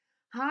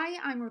Hi,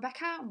 I'm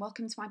Rebecca, and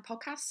welcome to my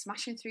podcast,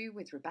 Smashing Through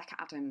with Rebecca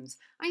Adams.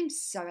 I am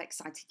so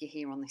excited you're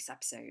here on this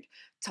episode.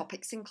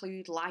 Topics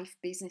include life,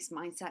 business,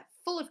 mindset,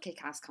 full of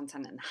kick-ass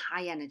content and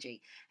high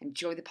energy.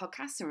 Enjoy the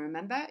podcast, and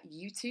remember,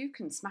 you too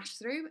can smash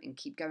through and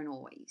keep going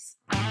always.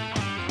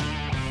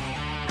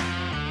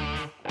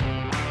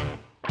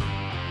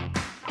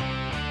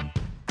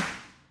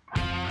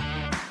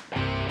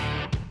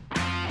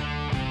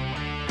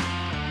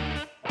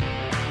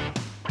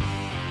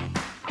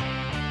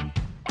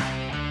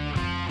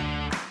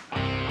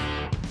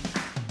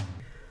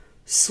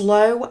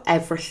 Slow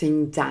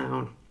everything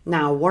down.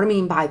 Now, what I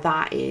mean by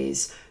that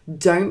is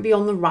don't be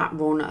on the rat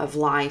run of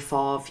life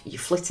of you're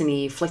flitting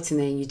here,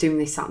 you're doing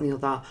this, that, and the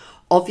other.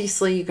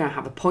 Obviously, you're going to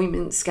have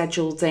appointments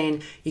scheduled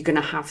in, you're going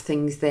to have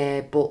things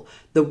there. But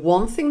the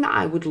one thing that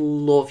I would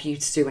love you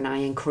to do, and I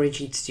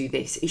encourage you to do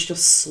this, is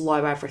just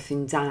slow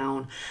everything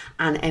down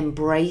and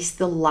embrace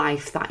the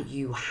life that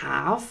you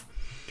have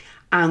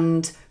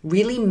and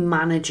really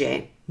manage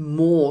it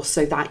more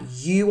so that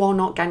you are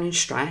not getting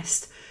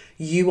stressed.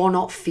 You are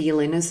not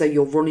feeling as though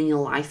you're running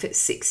your life at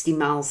 60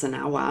 miles an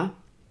hour,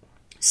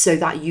 so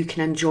that you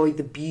can enjoy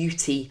the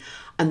beauty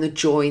and the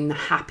joy and the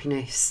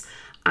happiness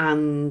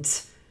and,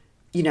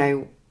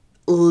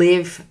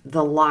 live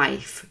the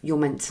life you're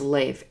meant to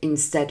live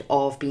instead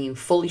of being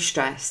fully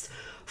stressed,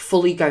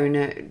 fully going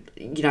to,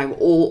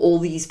 all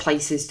these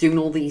places, doing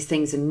all these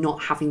things and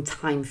not having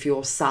time for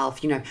yourself,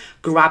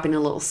 grabbing a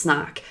little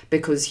snack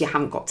because you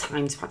haven't got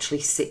time to actually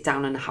sit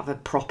down and have a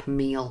proper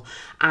meal.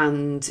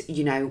 And,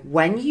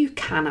 when you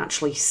can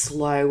actually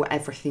slow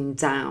everything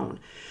down,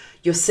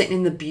 you're sitting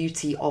in the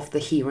beauty of the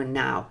here and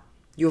now.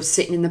 You're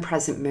sitting in the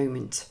present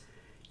moment.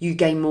 You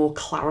gain more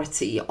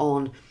clarity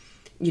on,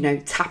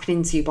 tapping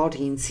into your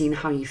body and seeing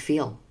how you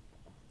feel.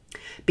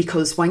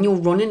 Because when you're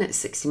running at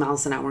 60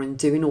 miles an hour and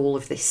doing all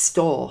of this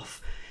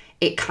stuff,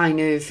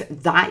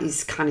 that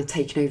is kind of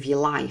taking over your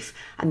life.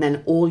 And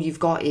then all you've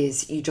got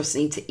is you just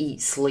need to eat,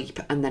 sleep,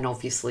 and then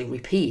obviously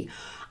repeat.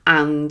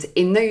 And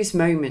in those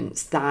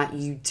moments that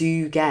you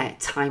do get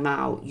time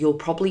out, you'll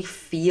probably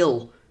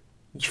feel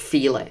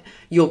it.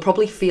 You'll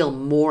probably feel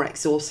more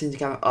exhausted to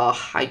go,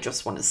 I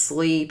just want to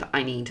sleep.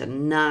 I need a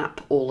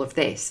nap, all of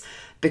this.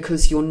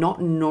 Because you're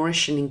not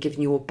nourishing and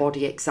giving your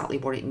body exactly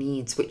what it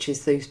needs, which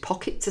is those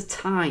pockets of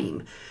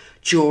time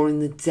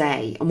during the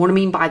day. And what I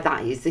mean by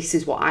that is this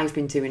is what I've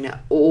been doing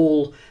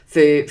all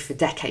for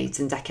decades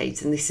and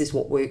decades, and this is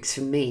what works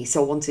for me.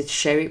 So I wanted to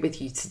share it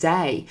with you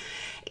today,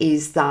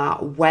 is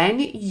that when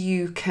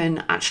you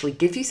can actually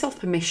give yourself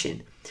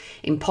permission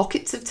in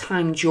pockets of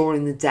time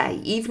during the day,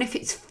 even if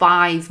it's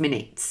 5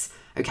 minutes,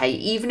 okay,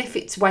 even if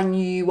it's when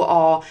you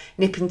are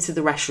nipping to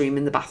the restroom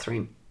in the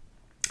bathroom,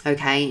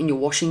 okay, and you're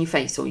washing your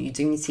face or you're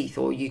doing your teeth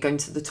or you're going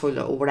to the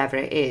toilet or whatever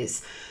it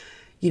is,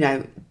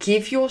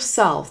 give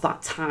yourself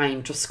that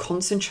time. Just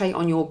concentrate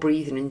on your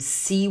breathing and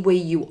see where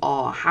you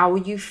are. How are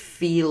you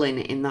feeling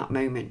in that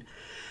moment?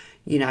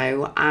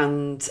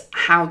 And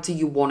how do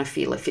you want to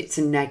feel? If it's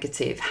a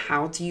negative,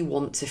 how do you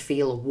want to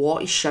feel?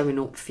 What is showing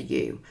up for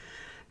you?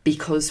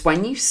 Because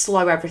when you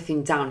slow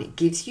everything down, it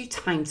gives you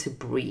time to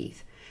breathe,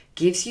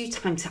 gives you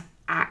time to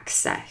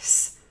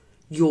access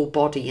your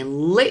body and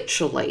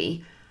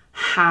literally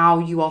how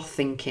you are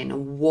thinking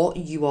and what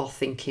you are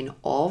thinking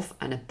of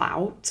and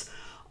about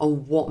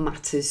and what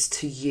matters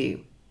to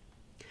you.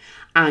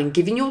 And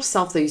giving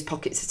yourself those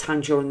pockets of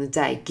time during the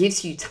day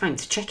gives you time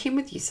to check in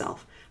with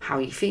yourself. How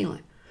are you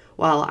feeling?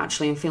 Well,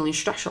 actually, I'm feeling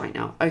stressed right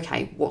now.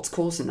 Okay, what's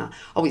causing that?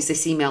 Oh, it's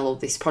this email or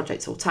this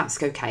project or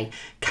task. Okay,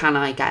 can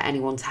I get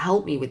anyone to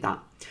help me with that?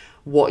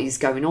 What is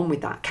going on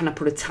with that? Can I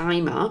put a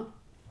timer,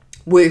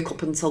 work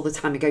up until the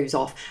timer goes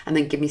off, and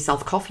then give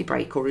myself a coffee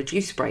break or a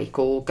juice break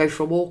or go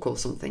for a walk or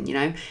something,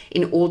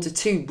 in order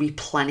to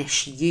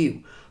replenish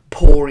you,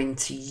 pour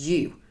into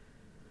you.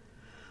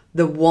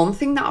 The one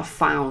thing that I've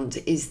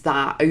found is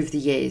that over the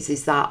years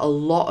is that a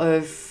lot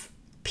of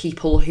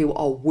people who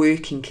are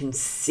working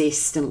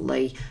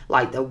consistently,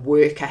 like their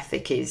work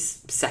ethic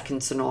is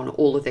second to none,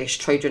 all of this,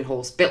 Trojan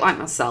horse, a bit like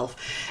myself,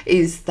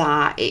 is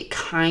that it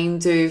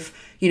kind of,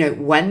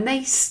 when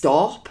they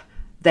stop,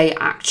 they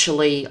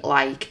actually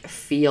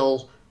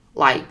feel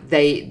like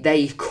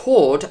they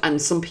could,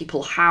 and some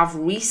people have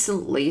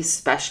recently,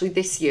 especially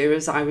this year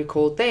as I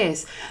record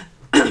this,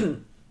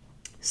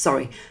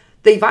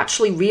 they've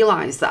actually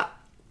realised that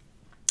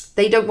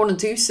they don't want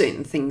to do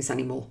certain things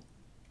anymore.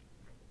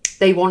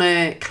 They want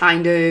to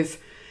kind of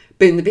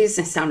burn the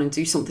business down and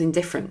do something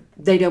different.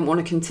 They don't want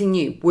to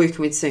continue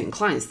working with certain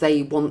clients.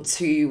 They want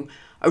to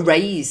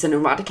erase and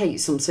eradicate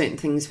some certain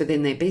things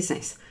within their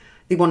business.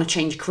 They want to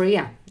change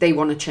career. They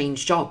want to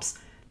change jobs.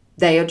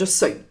 They are just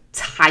so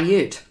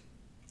tired,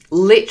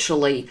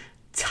 literally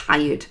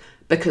tired,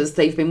 because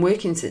they've been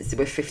working since they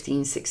were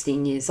 15,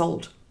 16 years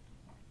old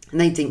and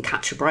they didn't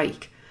catch a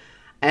break.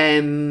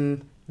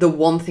 The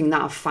one thing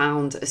that I've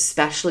found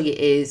especially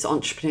is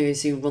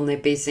entrepreneurs who run their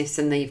business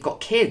and they've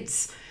got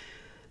kids.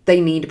 They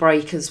need a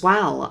break as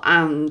well.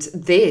 And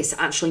this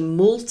actually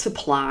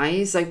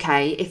multiplies,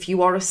 okay, if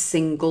you are a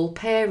single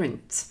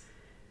parent.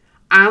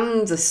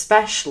 And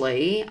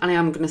especially, and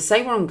I'm going to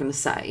say what I'm going to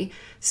say,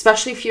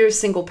 especially if you're a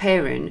single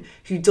parent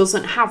who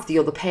doesn't have the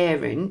other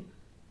parent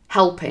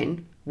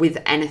helping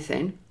with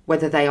anything,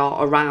 whether they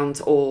are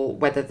around or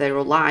whether they're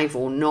alive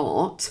or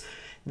not,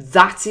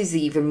 that is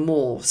even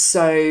more.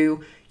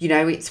 So,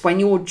 it's when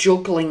you're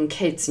juggling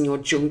kids and you're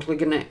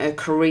juggling a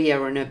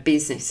career and a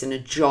business and a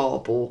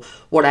job or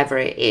whatever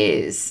it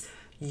is,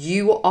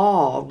 you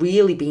are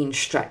really being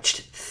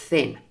stretched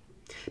thin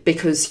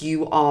because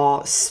you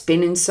are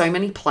spinning so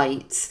many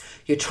plates.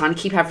 You're trying to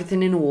keep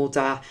everything in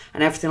order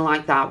and everything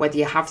like that. Whether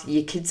you have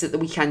your kids at the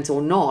weekend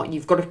or not,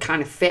 you've got to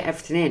kind of fit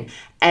everything in.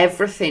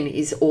 Everything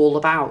is all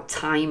about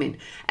timing.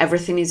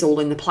 Everything is all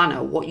in the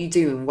planner. What you're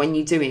doing, when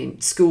you're doing,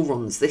 school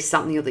runs, this,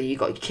 that and the other. You've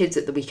got your kids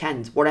at the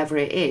weekend, whatever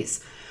it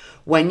is.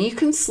 When you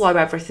can slow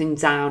everything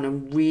down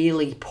and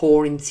really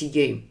pour into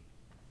you,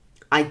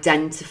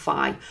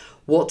 identify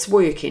what's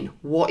working,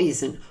 what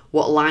isn't,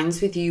 what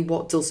aligns with you,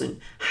 what doesn't,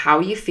 how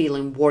are you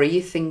feeling, what are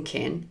you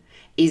thinking,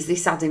 is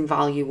this adding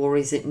value or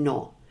is it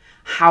not?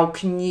 How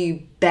can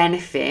you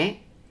benefit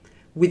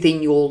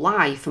within your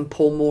life and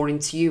pour more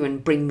into you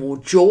and bring more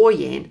joy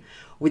in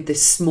with the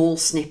small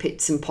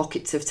snippets and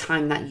pockets of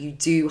time that you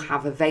do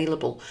have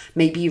available?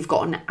 Maybe you've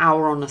got an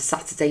hour on a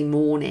Saturday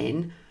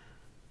morning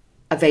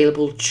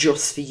available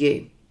just for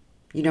you.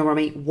 You know what I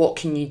mean? What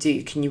can you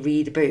do? Can you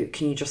read a book?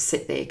 Can you just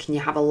sit there? Can you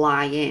have a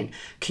lie in?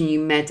 Can you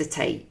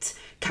meditate?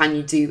 Can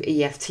you do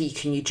EFT?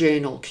 Can you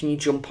journal? Can you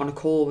jump on a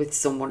call with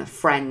someone, a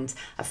friend,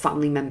 a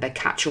family member,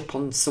 catch up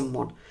on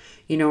someone?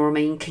 You know what I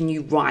mean? Can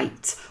you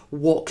write?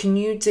 What can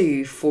you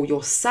do for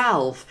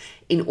yourself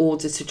in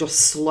order to just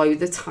slow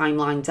the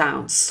timeline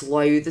down,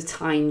 slow the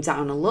time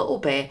down a little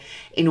bit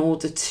in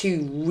order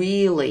to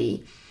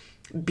really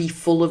be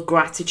full of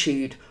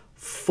gratitude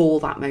for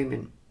that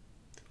moment,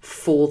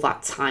 for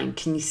that time?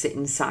 Can you sit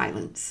in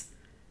silence?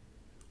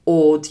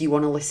 Or do you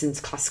want to listen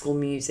to classical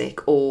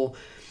music or,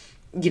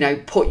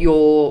 put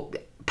your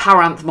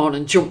power anthem on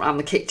and jump around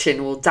the kitchen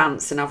or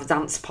dance and have a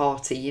dance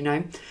party,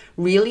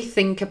 Really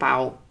think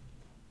about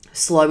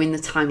slowing the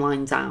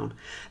timeline down,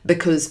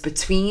 because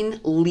between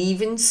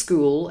leaving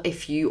school,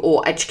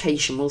 or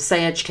education, we'll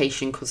say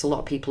education because a lot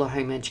of people are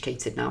home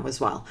educated now as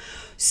well.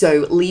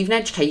 So leaving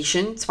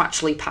education to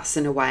actually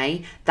passing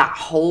away, that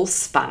whole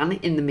span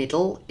in the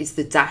middle is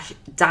the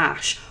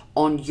dash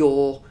on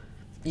your,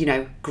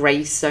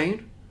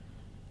 gravestone,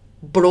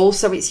 but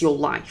also it's your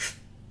life.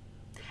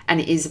 And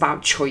it is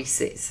about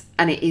choices,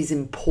 and it is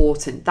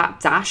important.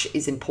 That dash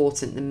is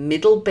important. The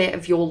middle bit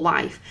of your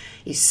life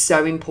is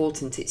so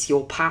important. It's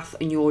your path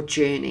and your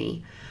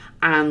journey,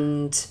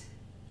 and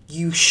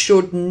you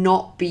should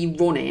not be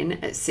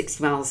running at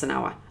 60 miles an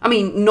hour. I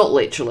mean, not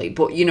literally,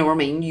 but you know what I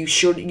mean?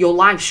 Your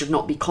life should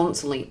not be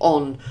constantly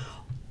on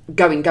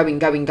going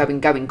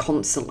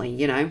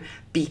constantly,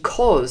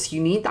 because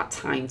you need that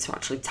time to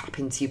actually tap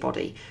into your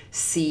body,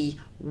 see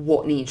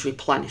what needs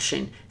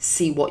replenishing,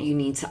 see what you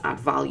need to add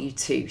value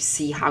to,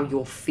 see how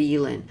you're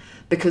feeling,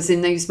 because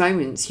in those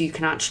moments you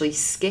can actually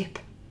skip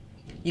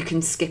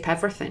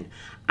everything,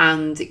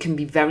 and it can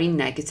be very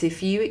negative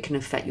for you. It can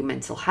affect your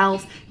mental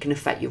health, it can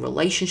affect your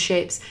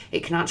relationships,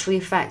 it can actually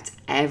affect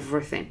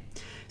everything.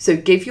 So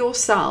give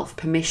yourself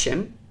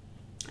permission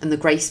and the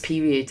grace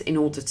period in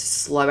order to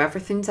slow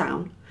everything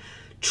down.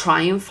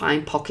 Try and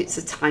find pockets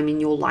of time in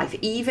your life,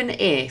 even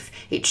if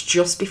it's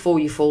just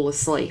before you fall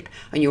asleep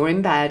and you're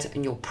in bed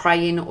and you're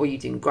praying or you're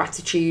doing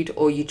gratitude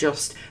or you're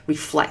just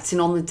reflecting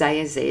on the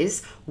day as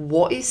is.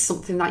 What is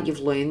something that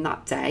you've learned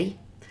that day?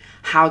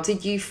 How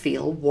did you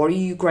feel? What are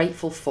you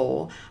grateful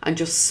for? And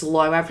just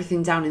slow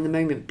everything down in the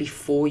moment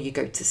before you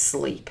go to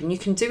sleep. And you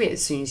can do it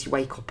as soon as you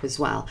wake up as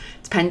well.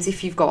 Depends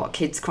if you've got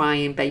kids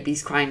crying,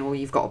 babies crying, or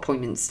you've got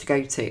appointments to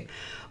go to.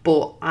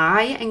 But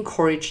I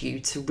encourage you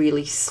to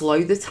really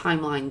slow the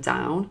timeline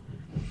down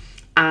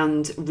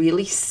and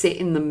really sit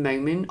in the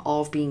moment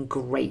of being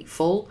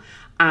grateful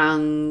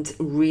and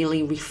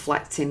really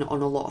reflecting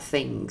on a lot of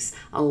things,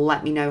 and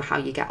let me know how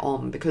you get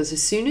on. Because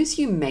as soon as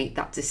you make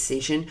that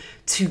decision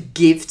to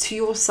give to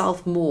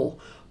yourself more,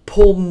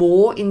 pour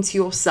more into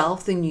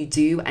yourself than you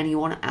do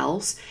anyone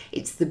else,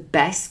 it's the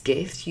best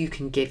gift you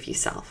can give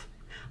yourself.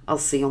 I'll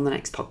see you on the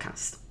next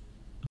podcast.